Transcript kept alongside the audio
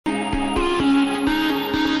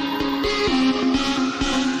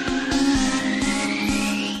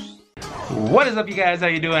What is up, you guys? How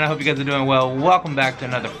you doing? I hope you guys are doing well. Welcome back to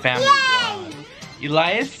another family vlog.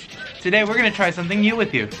 Elias, today we're gonna try something new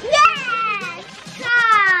with you. Yes!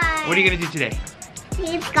 Try! What are you gonna do today?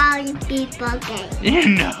 He's going to baseball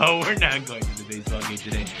game. No, we're not going to the baseball game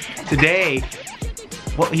today. Today,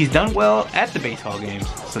 well, he's done well at the baseball games.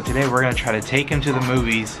 So today we're gonna try to take him to the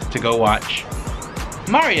movies to go watch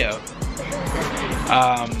Mario.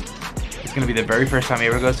 It's gonna be the very first time he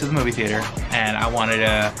ever goes to the movie theater, and I wanted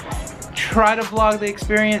to try to vlog the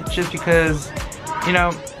experience just because, you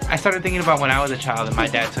know, I started thinking about when I was a child and my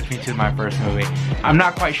dad took me to my first movie. I'm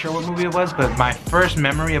not quite sure what movie it was, but my first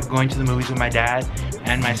memory of going to the movies with my dad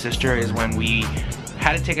and my sister is when we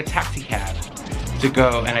had to take a taxi cab to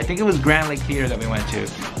go, and I think it was Grand Lake Theater that we went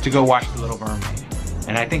to go watch The Little Mermaid.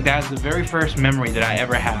 And I think that's the very first memory that I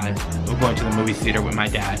ever had of going to the movie theater with my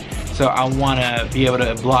dad. So I want to be able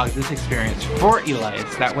to vlog this experience for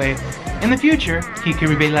Elias. That way, in the future, he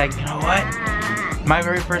can be like, you know what? My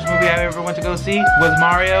very first movie I ever went to go see was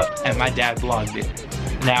Mario, and my dad vlogged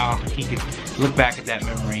it. Now, he could look back at that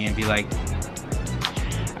memory and be like,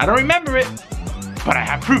 I don't remember it, but I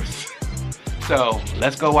have proofs. So,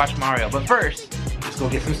 let's go watch Mario. But first, let's go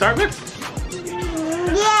get some Starbucks.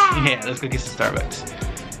 Yeah! Yeah, let's go get some Starbucks.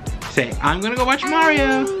 Say, I'm gonna go watch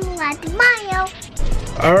Mario. Watch Mario.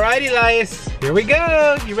 Alright, Elias, here we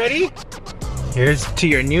go. You ready? Here's to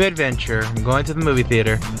your new adventure. I'm going to the movie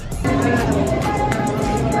theater.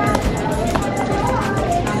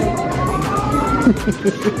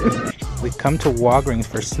 We come to Walgreens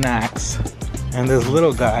for snacks, and this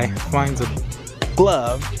little guy finds a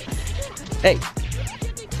glove. Hey,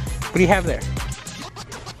 what do you have there?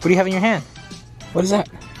 What do you have in your hand? What is that?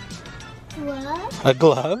 What? A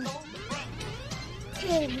glove?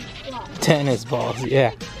 Tennis ball. Tennis balls,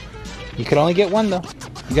 yeah. You could only get one though.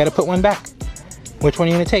 You gotta put one back. Which one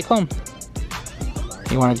are you gonna take home?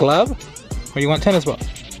 You want a glove? Or you want tennis balls?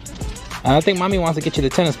 I don't think mommy wants to get you the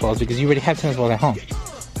tennis balls because you already have tennis balls at home.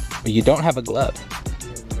 But you don't have a glove.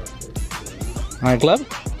 Want a glove?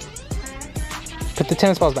 Put the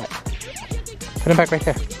tennis balls back. Put them back right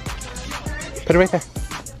there. Put it right there.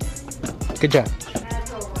 Good job.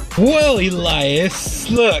 Well, Elias,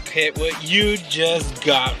 look at what you just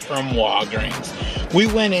got from Walgreens. We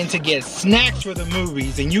went in to get snacks for the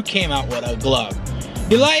movies and you came out with a glove.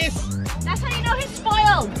 Elias? That's how you know he's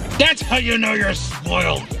spoiled. That's how you know you're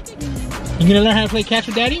spoiled. You gonna learn how to play catch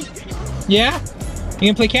with Daddy? Yeah? You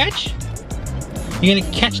gonna play catch? You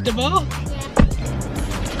gonna catch the ball?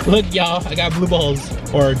 Look, y'all, I got blue balls.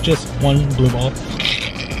 Or just one blue ball.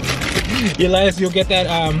 Elias, you'll get that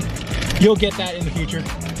in the future.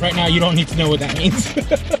 Right now, you don't need to know what that means.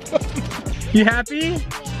 You happy?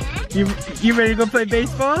 Yeah. You ready to go play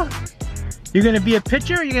baseball? You're gonna be a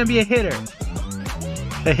pitcher or you're gonna be a hitter?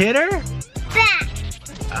 A hitter? Bat.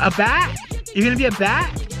 A bat? You're gonna be a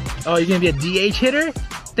bat? Oh, you're gonna be a DH hitter?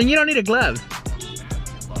 Then you don't need a glove.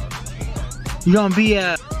 You gonna be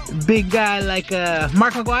a big guy like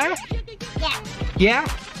Mark McGuire? Yeah. Yeah?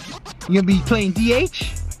 You gonna be playing DH?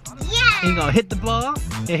 Yeah. And you gonna hit the ball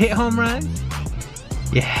and hit home runs?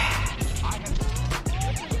 Yeah.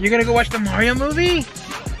 You're gonna go watch the Mario movie?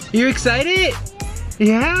 You excited?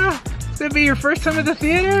 Yeah? It's gonna be your first time at the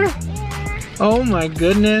theater? Yeah. Oh my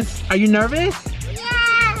goodness. Are you nervous?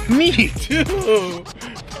 Yeah. Me too.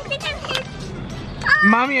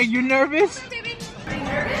 Mommy, are you nervous? Baby, are you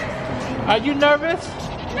nervous? Are you nervous?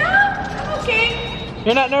 No, I'm okay.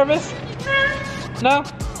 You're not nervous? No, No?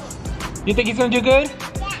 You think he's gonna do good?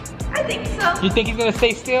 I think so. You think he's gonna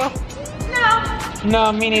stay still? No.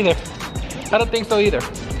 No, me neither. I don't think so either.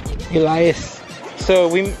 Elias, so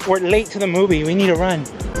we're late to the movie. We need to run.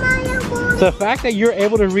 Mario. The fact that you're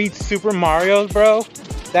able to read Super Mario, bro,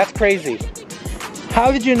 that's crazy.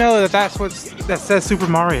 How did you know that that says Super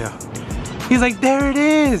Mario? He's like, there it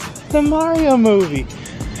is, the Mario movie.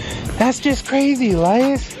 That's just crazy,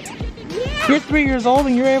 Elias. Yeah. You're 3 years old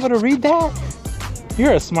and you're able to read that?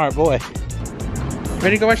 You're a smart boy.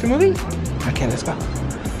 Ready to go watch the movie? Okay, let's go.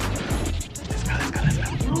 Let's go, let's go, let's go.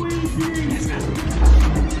 Let's go.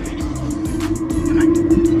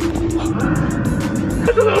 Come on.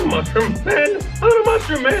 There's a little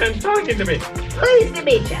mushroom man talking to me. Pleased to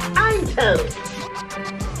meet you. I'm Toad.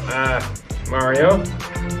 Mario.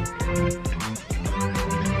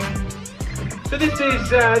 So this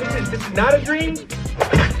is not a dream?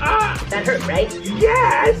 Ah, That hurt, right?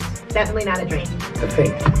 yes! Definitely not a dream. The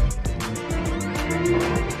fake.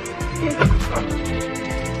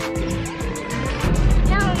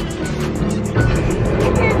 No.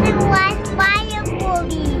 This is the Mario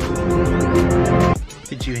movie.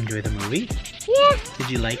 Did you enjoy the movie? Yeah. Did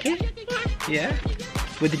you like it? Yeah. Yeah?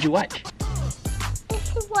 What did you watch?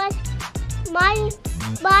 This was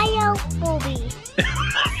Mario movie.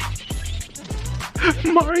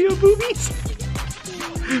 Mario boobies?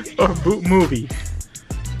 Or movie?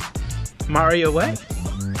 Mario what?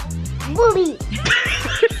 Movie.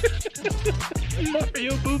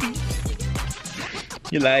 Mario boobies.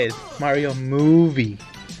 Elias, Mario movie.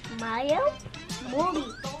 Mario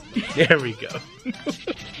movie. There we go.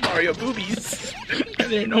 Mario boobies.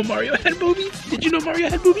 There ain't no Mario had boobies. Did you know Mario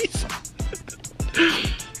had boobies?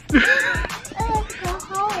 Let's go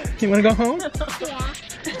home. You wanna go home? Yeah.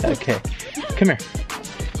 Okay. Come here.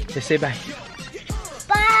 Just say bye.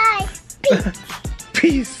 Bye.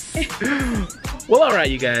 Peace. Well, alright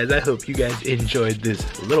you guys. I hope you guys enjoyed this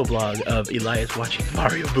little vlog of Elias watching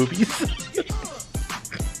Mario boobies.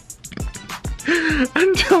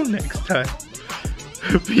 Until next time.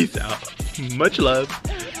 Peace out. Much love.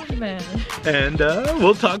 Man. And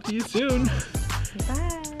we'll talk to you soon.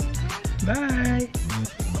 Bye. Bye.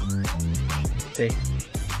 Say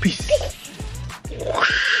peace.